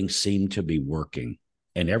 Nothing seemed to be working.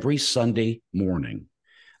 And every Sunday morning,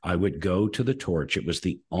 I would go to the Torch. It was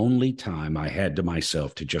the only time I had to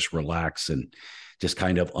myself to just relax and just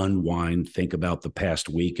kind of unwind, think about the past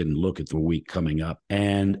week and look at the week coming up."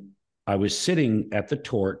 And I was sitting at the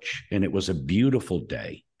Torch, and it was a beautiful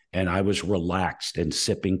day, and I was relaxed and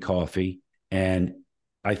sipping coffee. And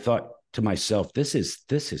I thought to myself, this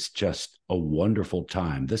is just a wonderful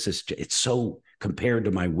time. It's so, compared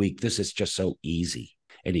to my week, this is just so easy.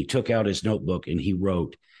 And he took out his notebook and he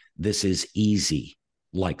wrote, "This is easy,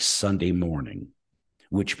 like Sunday morning,"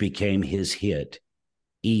 which became his hit,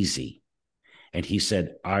 "Easy." And he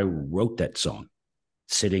said, "I wrote that song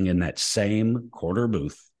sitting in that same corner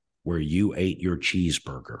booth where you ate your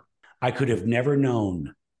cheeseburger. I could have never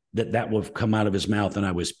known that would have come out of his mouth, and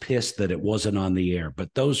I was pissed that it wasn't on the air.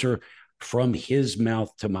 But those are from his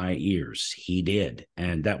mouth to my ears. He did.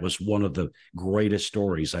 And that was one of the greatest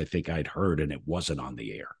stories I think I'd heard, and it wasn't on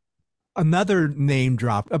the air. Another name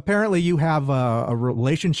drop. Apparently you have a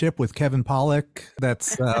relationship with Kevin Pollak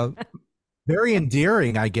that's very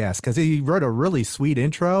endearing, I guess, because he wrote a really sweet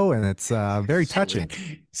intro, and it's very touching.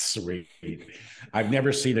 Sweet. I've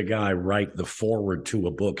never seen a guy write the foreword to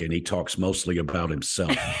a book and he talks mostly about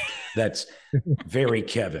himself. That's very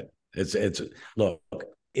Kevin. It's look,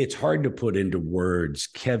 it's hard to put into words.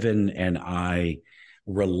 Kevin and I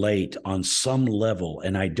relate on some level,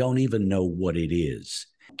 and I don't even know what it is.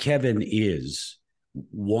 Kevin is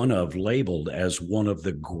labeled as one of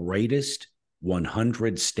the greatest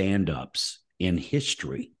 100 stand-ups in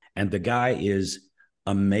history. And the guy is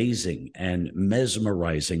amazing and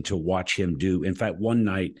mesmerizing to watch him do. In fact, one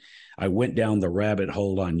night I went down the rabbit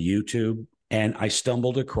hole on YouTube and I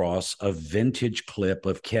stumbled across a vintage clip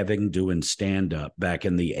of Kevin doing stand-up back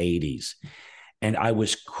in the 80s. And I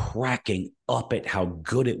was cracking up at how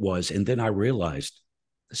good it was. And then I realized,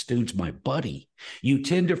 this dude's my buddy. You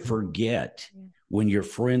tend to forget when you're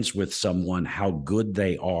friends with someone how good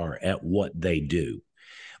they are at what they do.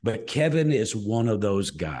 But Kevin is one of those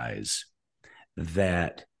guys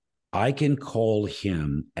that I can call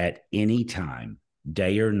him at any time,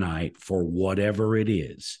 day or night, for whatever it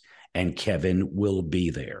is, and Kevin will be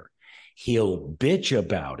there. He'll bitch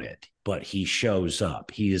about it, but he shows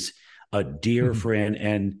up. He's a dear friend,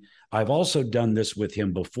 and I've also done this with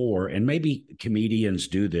him before, and maybe comedians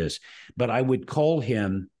do this, but I would call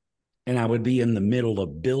him and I would be in the middle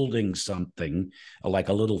of building something, like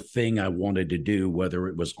a little thing I wanted to do, whether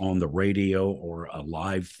it was on the radio or a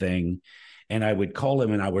live thing. And I would call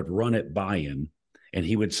him and I would run it by him. And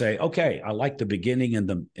he would say, okay, I like the beginning and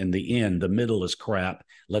the end. The middle is crap.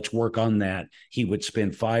 Let's work on that. He would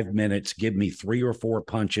spend 5 minutes, give me 3 or 4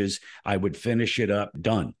 punches. I would finish it up,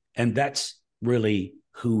 done. And that's really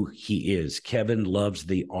who he is. Kevin loves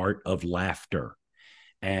the art of laughter.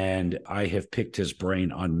 And I have picked his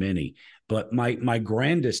brain on many. But my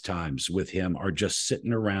grandest times with him are just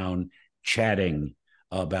sitting around chatting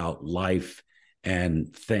about life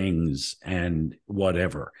and things and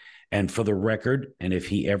whatever. And for the record, and if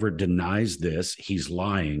he ever denies this, he's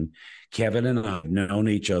lying. Kevin and I have known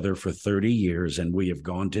each other for 30 years, and we have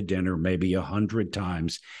gone to dinner maybe 100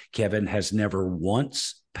 times. Kevin has never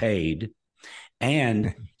once paid.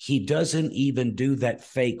 And he doesn't even do that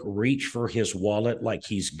fake reach for his wallet like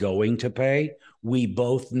he's going to pay. We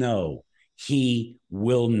both know he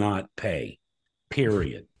will not pay,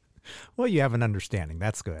 period. Well, you have an understanding.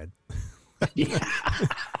 That's good. Yeah.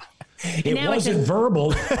 It wasn't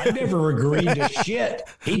verbal. I never agreed to shit.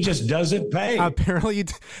 He just doesn't pay. Apparently,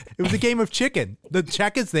 it was a game of chicken. The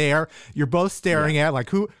check is there. You're both staring at like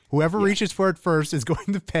whoever reaches for it first is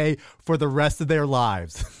going to pay for the rest of their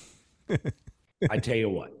lives. I tell you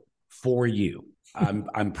what, for you,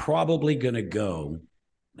 I'm probably going to go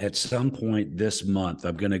at some point this month.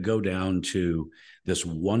 I'm going to go down to this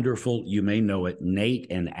wonderful, you may know it, Nate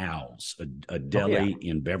and Al's, a deli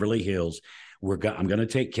in Beverly Hills. I'm going to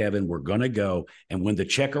take Kevin. We're going to go. And when the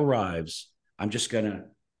check arrives, I'm just going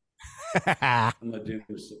to do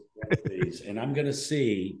one of these. And I'm going to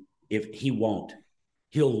see if he won't.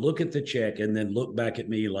 He'll look at the check and then look back at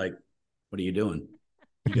me like, what are you doing?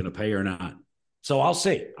 You going to pay or not? So I'll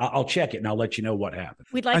see. I'll check it and I'll let you know what happens.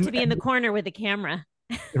 We'd like to be in the corner with the camera.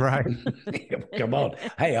 Right. Come on.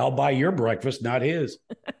 Hey, I'll buy your breakfast, not his.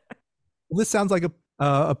 Well, this sounds like a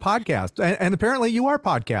podcast. And apparently you are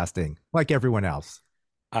podcasting like everyone else.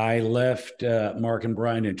 I left Mark and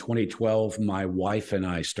Brian in 2012. My wife and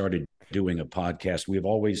I started doing a podcast. We've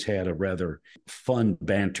always had a rather fun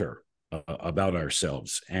banter about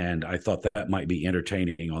ourselves. And I thought that might be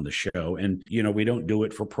entertaining on the show. And, you know, we don't do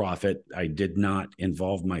it for profit. I did not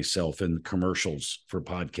involve myself in commercials for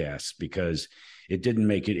podcasts because it didn't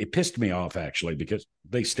make it. It pissed me off, actually, because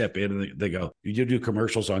they step in and they go, you do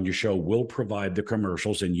commercials on your show. We'll provide the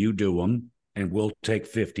commercials and you do them and we'll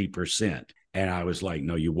take 50%. And I was like,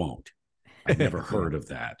 no, you won't. I've never heard of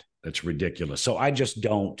that. That's ridiculous. So I just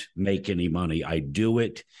don't make any money. I do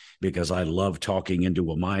it because I love talking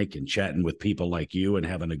into a mic and chatting with people like you and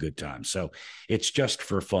having a good time. So it's just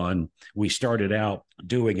for fun. We started out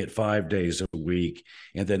doing it 5 days a week.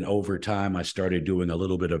 And then over time, I started doing a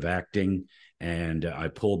little bit of acting and I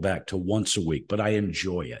pulled back to once a week, but I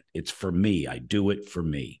enjoy it. It's for me. I do it for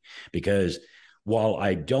me because while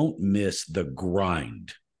I don't miss the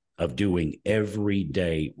grind of doing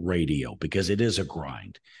everyday radio, because it is a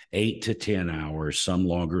grind, 8 to 10 hours, some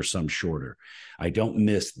longer, some shorter. I don't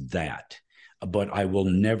miss that, but I will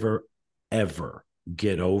never, ever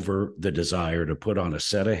get over the desire to put on a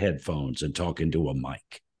set of headphones and talk into a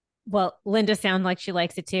mic. Well, Linda sounds like she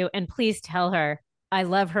likes it too. And please tell her I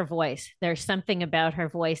love her voice. There's something about her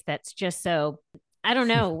voice that's just so, I don't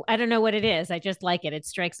know. I don't know what it is. I just like it. It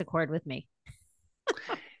strikes a chord with me.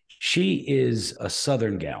 She is a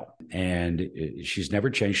Southern gal, and she's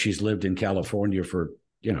never changed. She's lived in California for,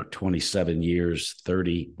 27 years,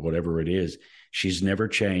 30, whatever it is. She's never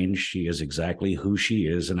changed. She is exactly who she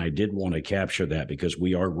is. And I did want to capture that because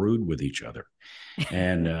we are rude with each other.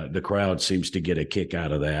 And the crowd seems to get a kick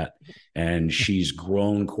out of that. And she's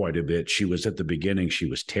grown quite a bit. She was at the beginning, she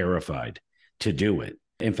was terrified to do it.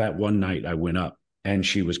 In fact, one night I went up and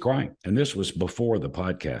she was crying. And this was before the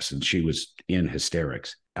podcast, and she was in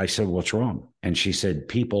hysterics. I said, "What's wrong?" And she said,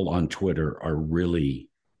 "People on Twitter are really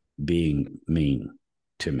being mean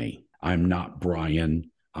to me. I'm not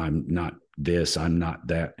Brian. I'm not this. I'm not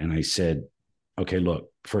that." And I said, "Okay,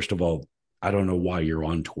 look, first of all, I don't know why you're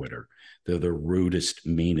on Twitter. They're the rudest,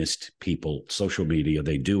 meanest people, social media.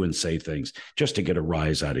 They do and say things just to get a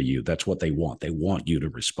rise out of you. That's what they want. They want you to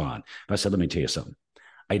respond." I said, "Let me tell you something.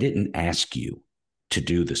 I didn't ask you to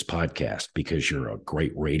do this podcast because you're a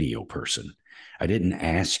great radio person. I didn't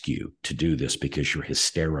ask you to do this because you're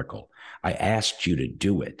hysterical. I asked you to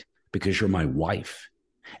do it because you're my wife,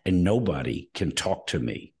 and nobody can talk to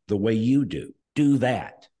me the way you do. Do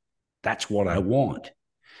that. That's what I want."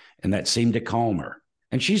 And that seemed to calm her.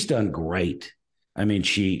 And she's done great. I mean,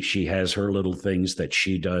 she has her little things that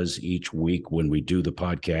she does each week when we do the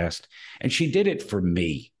podcast. And she did it for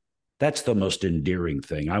me. That's the most endearing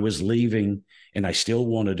thing. I was leaving and I still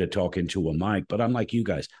wanted to talk into a mic, but I'm like you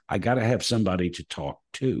guys, I got to have somebody to talk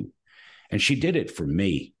to. And she did it for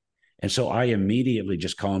me. And so I immediately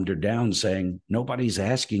just calmed her down, saying, "Nobody's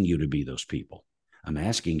asking you to be those people. I'm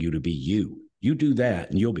asking you to be you. You do that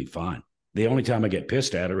and you'll be fine." The only time I get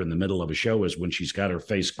pissed at her in the middle of a show is when she's got her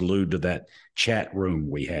face glued to that chat room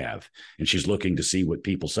we have, and she's looking to see what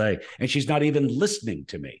people say, and she's not even listening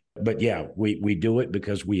to me. But yeah, we do it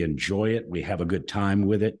because we enjoy it. We have a good time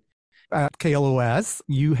with it. At KLOS,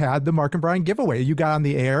 you had the Mark and Brian giveaway. You got on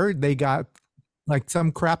the air. They got like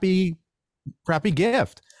some crappy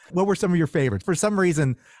gift. What were some of your favorites? For some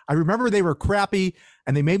reason, I remember they were crappy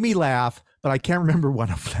and they made me laugh, but I can't remember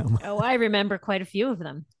one of them. Oh, I remember quite a few of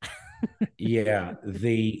them. Yeah.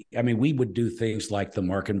 We would do things like the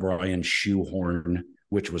Mark and Brian shoehorn,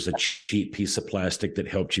 which was a cheap piece of plastic that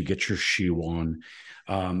helped you get your shoe on.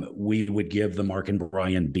 We would give the Mark and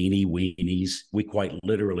Brian beanie weenies. We quite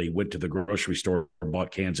literally went to the grocery store, bought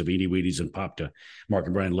cans of beanie weenies and popped a Mark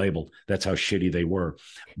and Brian label. That's how shitty they were.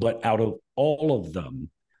 But out of all of them,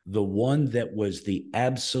 the one that was the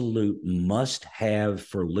absolute must-have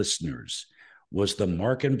for listeners was the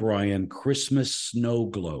Mark and Brian Christmas snow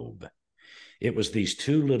globe. It was these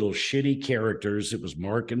two little shitty characters. It was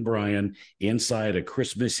Mark and Brian inside a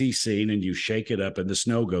Christmassy scene, and you shake it up and the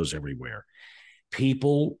snow goes everywhere.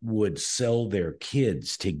 People would sell their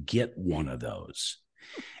kids to get one of those.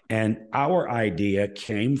 And our idea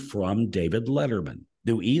came from David Letterman.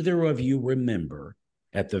 Do either of you remember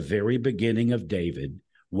at the very beginning of David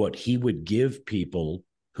what he would give people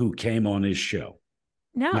who came on his show?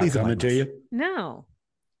 No. Not coming to you? No.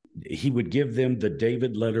 He would give them the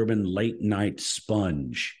David Letterman late night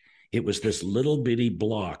sponge. It was this little bitty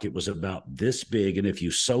block. It was about this big. And if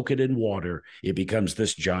you soak it in water, it becomes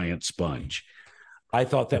this giant sponge. I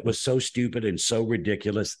thought that was so stupid and so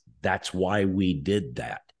ridiculous. That's why we did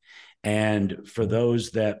that. And for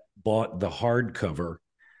those that bought the hardcover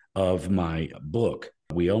of my book,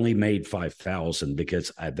 we only made 5,000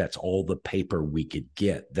 because that's all the paper we could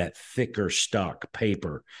get, that thicker stock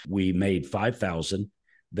paper. We made 5,000.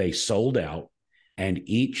 They sold out, and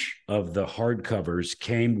each of the hardcovers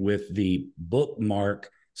came with the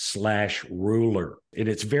bookmark/ruler. And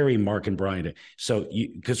it's very Mark and Brian. So,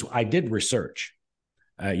 because I did research,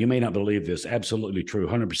 you may not believe this, absolutely true,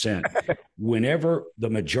 100%. Whenever the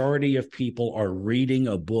majority of people are reading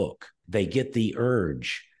a book, they get the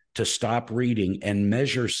urge to stop reading and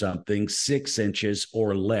measure something 6 inches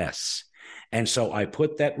or less. And so I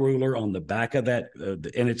put that ruler on the back of that,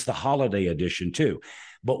 and it's the holiday edition too.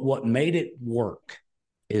 But what made it work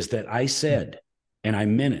is that I said, and I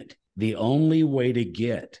meant it, the only way to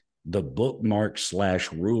get the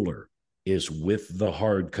bookmark/ruler is with the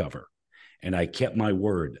hardcover. And I kept my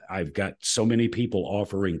word. I've got so many people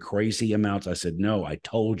offering crazy amounts. I said, no, I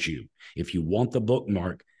told you, if you want the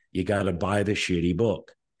bookmark, you got to buy the shitty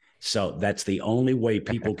book. So that's the only way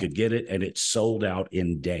people could get it. And it sold out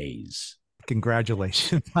in days.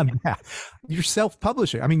 Congratulations on that. You're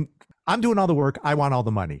self-publishing. I mean, I'm doing all the work. I want all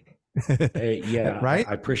the money. Yeah, Right?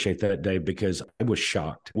 I appreciate that, Dave, because I was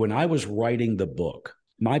shocked. When I was writing the book,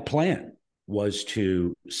 my plan was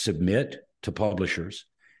to submit to publishers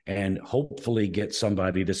and hopefully get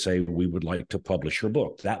somebody to say, we would like to publish your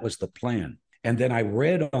book. That was the plan. And then I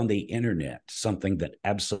read on the internet something that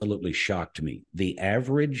absolutely shocked me. The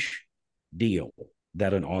average deal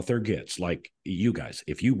that an author gets, like you guys,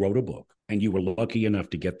 if you wrote a book and you were lucky enough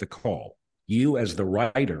to get the call, you as the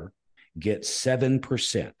writer get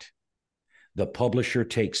 7%. The publisher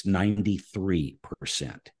takes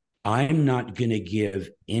 93%. I'm not going to give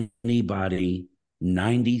anybody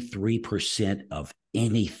 93% of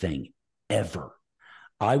anything ever.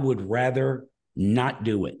 I would rather not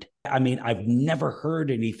do it. I mean, I've never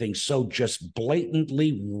heard anything so just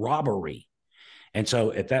blatantly robbery. And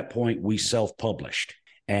so at that point, we self-published.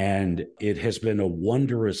 And it has been a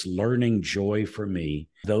wondrous learning joy for me.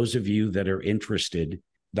 Those of you that are interested,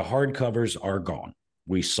 the hardcovers are gone.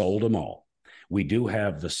 We sold them all. We do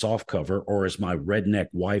have the soft cover, or as my redneck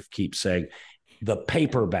wife keeps saying, the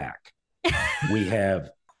paperback. we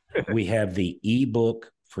have the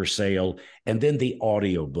ebook for sale, and then the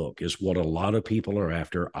audiobook is what a lot of people are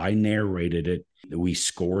after. I narrated it. We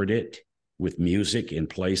scored it with music in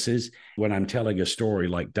places. When I'm telling a story,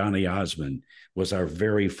 like Donny Osmond was our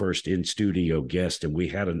very first in-studio guest, and we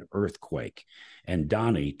had an earthquake. And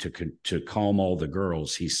Donny, to calm all the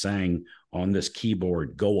girls, he sang on this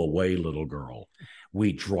keyboard, "Go away, little girl."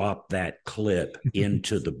 We dropped that clip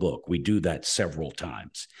into the book. We do that several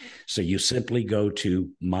times. So you simply go to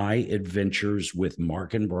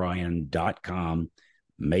myadventureswithmarkandbrian.com,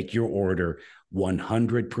 make your order.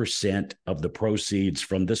 100% of the proceeds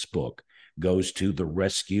from this book goes to the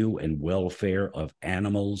rescue and welfare of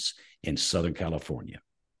animals in Southern California.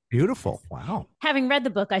 Beautiful. Wow. Having read the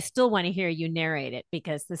book, I still want to hear you narrate it,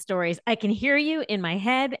 because the stories, I can hear you in my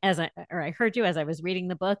head I heard you as I was reading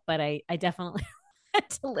the book, but I definitely had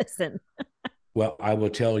to listen. Well, I will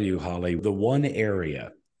tell you, Holly, the one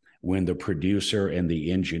area when the producer and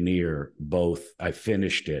the engineer I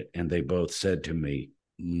finished it, and they both said to me,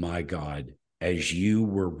 my God, as you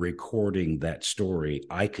were recording that story,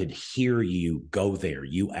 I could hear you go there.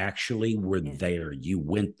 You actually were there. You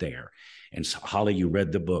went there. And so, Holly, you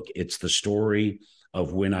read the book. It's the story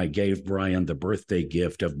of when I gave Brian the birthday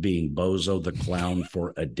gift of being Bozo the Clown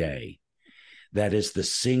for a day. That is the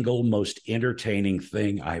single most entertaining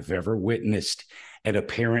thing I've ever witnessed. And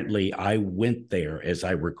apparently I went there as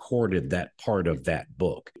I recorded that part of that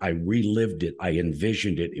book. I relived it. I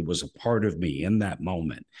envisioned it. It was a part of me in that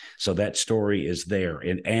moment. So that story is there.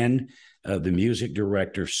 And the music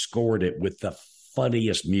director scored it with the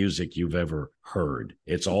funniest music you've ever heard.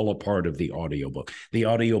 It's all a part of the audiobook. The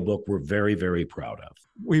audiobook we're very, very proud of.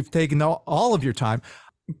 We've taken all of your time.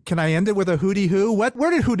 Can I end it with a hootie hoo? Where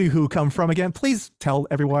did hootie hoo come from again? Please tell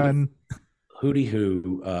everyone. Hootie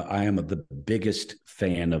hoo, I am the biggest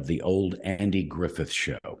fan of the old Andy Griffith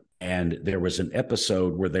show. And there was an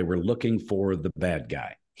episode where they were looking for the bad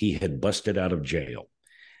guy. He had busted out of jail.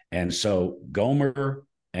 And so Gomer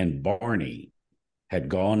and Barney had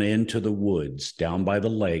gone into the woods down by the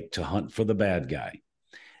lake to hunt for the bad guy.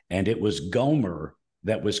 And it was Gomer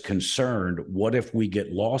that was concerned, what if we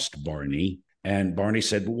get lost, Barney? And Barney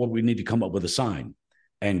said, well, we need to come up with a sign.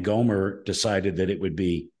 And Gomer decided that it would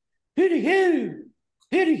be, hooty hoo,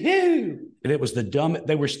 hooty hoo. And it was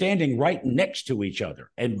they were standing right next to each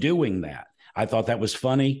other and doing that. I thought that was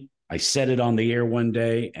funny. I said it on the air one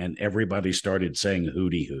day and everybody started saying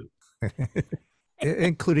hooty hoo.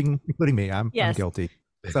 including me. I'm guilty.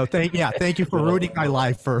 So thank you for ruining my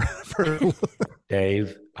life for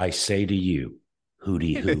Dave, I say to you,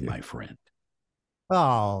 hooty hoo, my friend.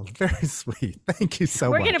 Oh, very sweet. Thank you so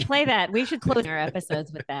much. We're going to play that. We should close our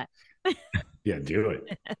episodes with that. Yeah, do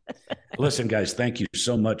it. Listen, guys, thank you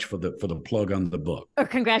so much for the plug on the book. Or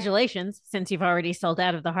congratulations, since you've already sold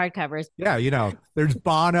out of the hardcovers. Yeah, there's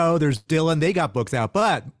Bono, there's Dylan. They got books out,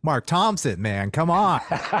 but Mark Thompson, man, come on.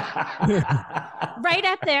 Right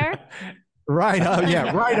up there. Right up,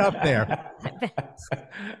 yeah, right up there.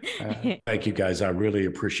 Thank you, guys. I really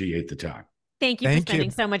appreciate the time. Thank you for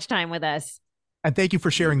spending so much time with us. And thank you for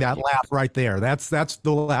sharing that laugh right there. That's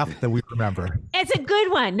the laugh that we remember. It's a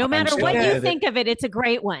good one. No matter what you think of it, it's a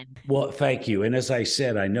great one. Well, thank you. And as I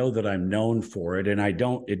said, I know that I'm known for it, and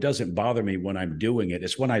it doesn't bother me when I'm doing it.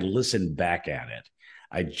 It's when I listen back at it.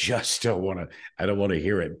 I just don't want to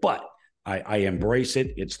hear it. But I embrace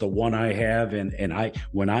it. It's the one I have. And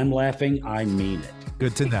when I'm laughing, I mean it.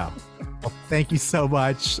 Good to know. Well, thank you so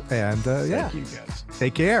much. And thank you, guys.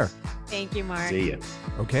 Take care. Thank you, Mark. See you.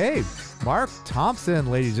 Okay. Mark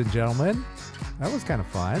Thompson, ladies and gentlemen. That was kind of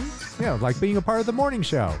fun. Yeah, like being a part of the morning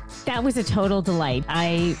show. That was a total delight.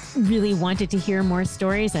 I really wanted to hear more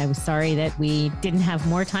stories. I was sorry that we didn't have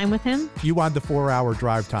more time with him. You wanted the 4-hour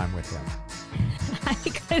drive time with him. I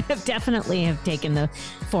could have definitely have taken the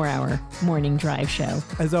 4-hour morning drive show.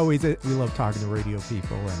 As always, we love talking to radio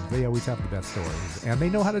people, and they always have the best stories, and they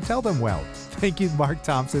know how to tell them well. Thank you, Mark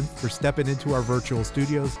Thompson, for stepping into our virtual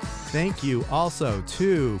studios. Thank you also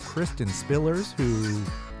to Kristen Spillers, who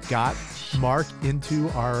got Mark into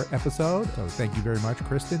our episode. So thank you very much,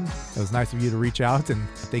 Kristen. It was nice of you to reach out and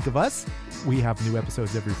think of us. We have new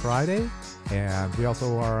episodes every Friday, and we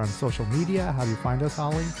also are on social media. How do you find us,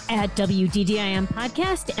 Holly? At WDDIM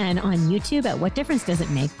Podcast and on YouTube at What Difference Does It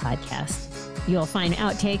Make Podcast. You'll find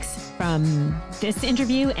outtakes from this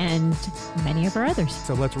interview and many of our others.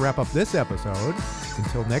 So let's wrap up this episode.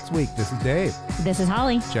 Until next week, this is Dave. This is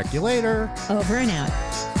Holly. Check you later. Over and out.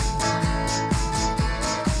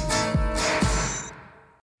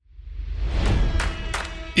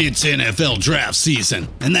 It's NFL draft season,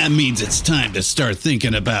 and that means it's time to start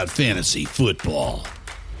thinking about fantasy football.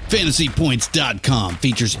 FantasyPoints.com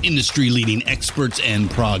features industry-leading experts and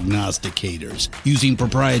prognosticators using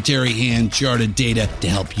proprietary hand-charted data to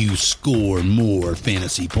help you score more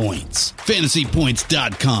fantasy points.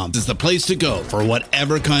 FantasyPoints.com is the place to go for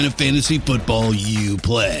whatever kind of fantasy football you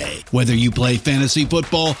play. Whether you play fantasy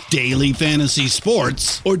football, daily fantasy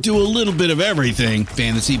sports, or do a little bit of everything,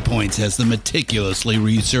 Fantasy Points has the meticulously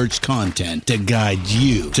researched content to guide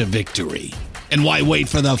you to victory. And why wait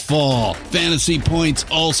for the fall? Fantasy Points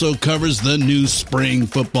also covers the new spring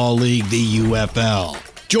football league, the UFL.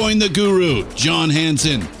 Join the guru, John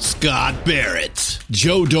Hansen, Scott Barrett,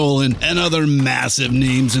 Joe Dolan, and other massive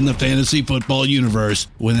names in the fantasy football universe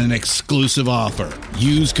with an exclusive offer.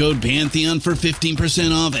 Use code Pantheon for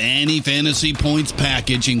 15% off any Fantasy Points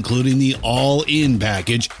package, including the all-in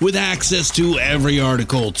package, with access to every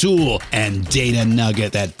article, tool, and data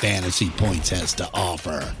nugget that Fantasy Points has to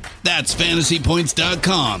offer. That's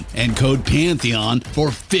FantasyPoints.com and code Pantheon for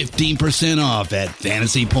 15% off at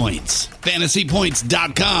Fantasy Points.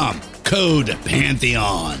 FantasyPoints.com, code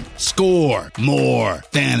Pantheon. Score more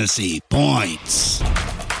fantasy points.